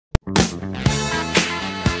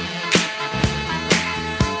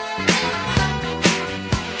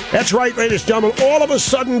That's right, ladies and gentlemen. All of a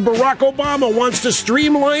sudden, Barack Obama wants to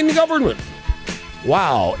streamline government.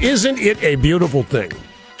 Wow, isn't it a beautiful thing?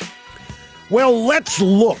 Well, let's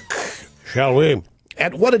look, shall we,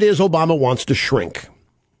 at what it is Obama wants to shrink.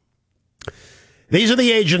 These are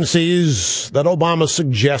the agencies that Obama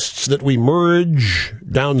suggests that we merge,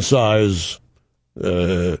 downsize,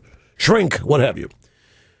 shrink, what have you.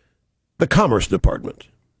 The Commerce Department,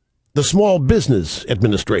 the Small Business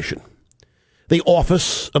Administration, the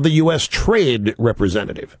Office of the U.S. Trade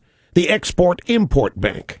Representative, the Export-Import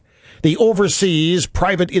Bank, the Overseas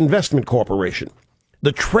Private Investment Corporation,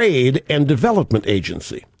 the Trade and Development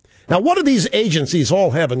Agency. Now, what do these agencies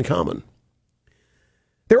all have in common?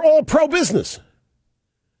 They're all pro-business.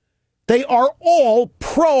 They are all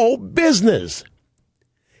pro-business.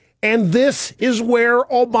 And this is where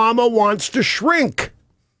Obama wants to shrink.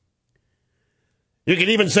 You could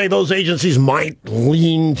even say those agencies might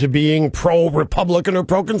lean to being pro-Republican or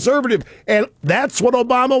pro-conservative. And that's what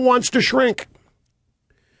Obama wants to shrink.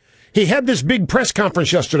 He had this big press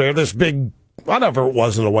conference yesterday, or this big, whatever it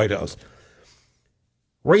was in the White House,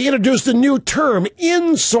 where he introduced a new term,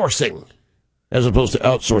 insourcing, as opposed to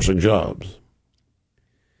outsourcing jobs.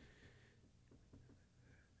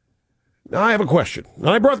 Now, I have a question. And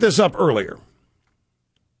I brought this up earlier.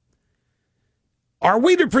 Are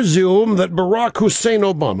we to presume that Barack Hussein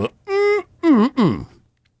Obama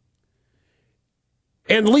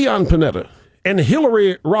and Leon Panetta and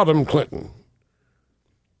Hillary Rodham Clinton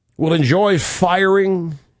will enjoy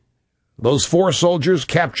firing those 4 soldiers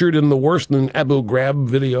captured in the worse than Abu Ghraib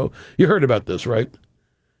video? You heard about this, right?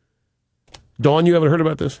 Dawn, you haven't heard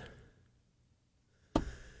about this?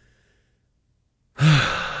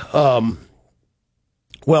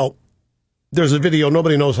 Well, there's a video,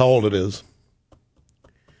 nobody knows how old it is,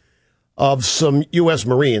 of some U.S.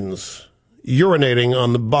 Marines urinating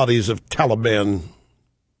on the bodies of Taliban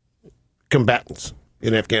combatants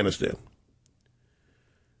in Afghanistan.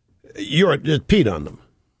 It peed on them.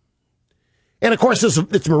 And, of course,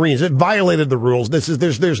 it's Marines. It violated the rules.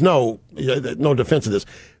 There's no defense of this.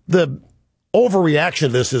 The overreaction to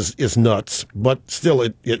this is nuts, but still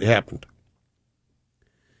it happened.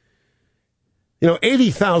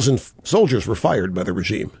 80,000 soldiers were fired by the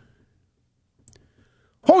regime.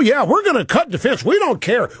 Oh, yeah, we're going to cut defense. We don't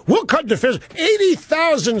care. We'll cut defense.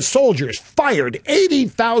 80,000 soldiers fired.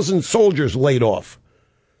 80,000 soldiers laid off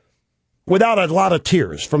without a lot of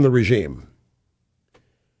tears from the regime.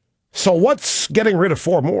 So what's getting rid of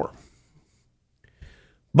 4 more?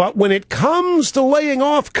 But when it comes to laying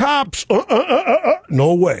off cops,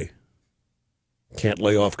 no way. Can't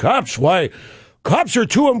lay off cops. Why? Cops are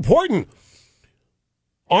too important.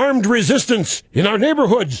 Armed resistance in our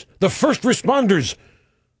neighborhoods, the first responders,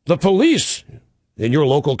 the police in your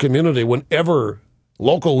local community. Whenever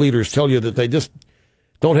local leaders tell you that they just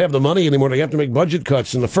don't have the money anymore, they have to make budget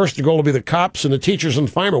cuts, and the first to go will be the cops and the teachers and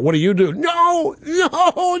firemen. What do? No,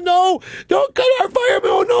 don't cut our firemen.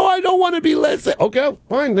 Oh, no, I don't want to be less. Okay,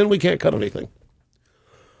 fine, then we can't cut anything.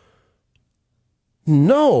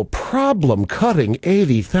 No problem cutting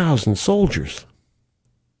 80,000 soldiers.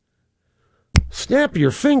 Snap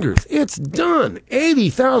your fingers. It's done.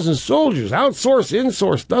 80,000 soldiers. Outsource,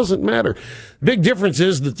 insource, doesn't matter. Big difference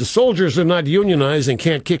is that the soldiers are not unionized and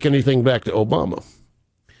can't kick anything back to Obama.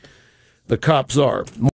 The cops are.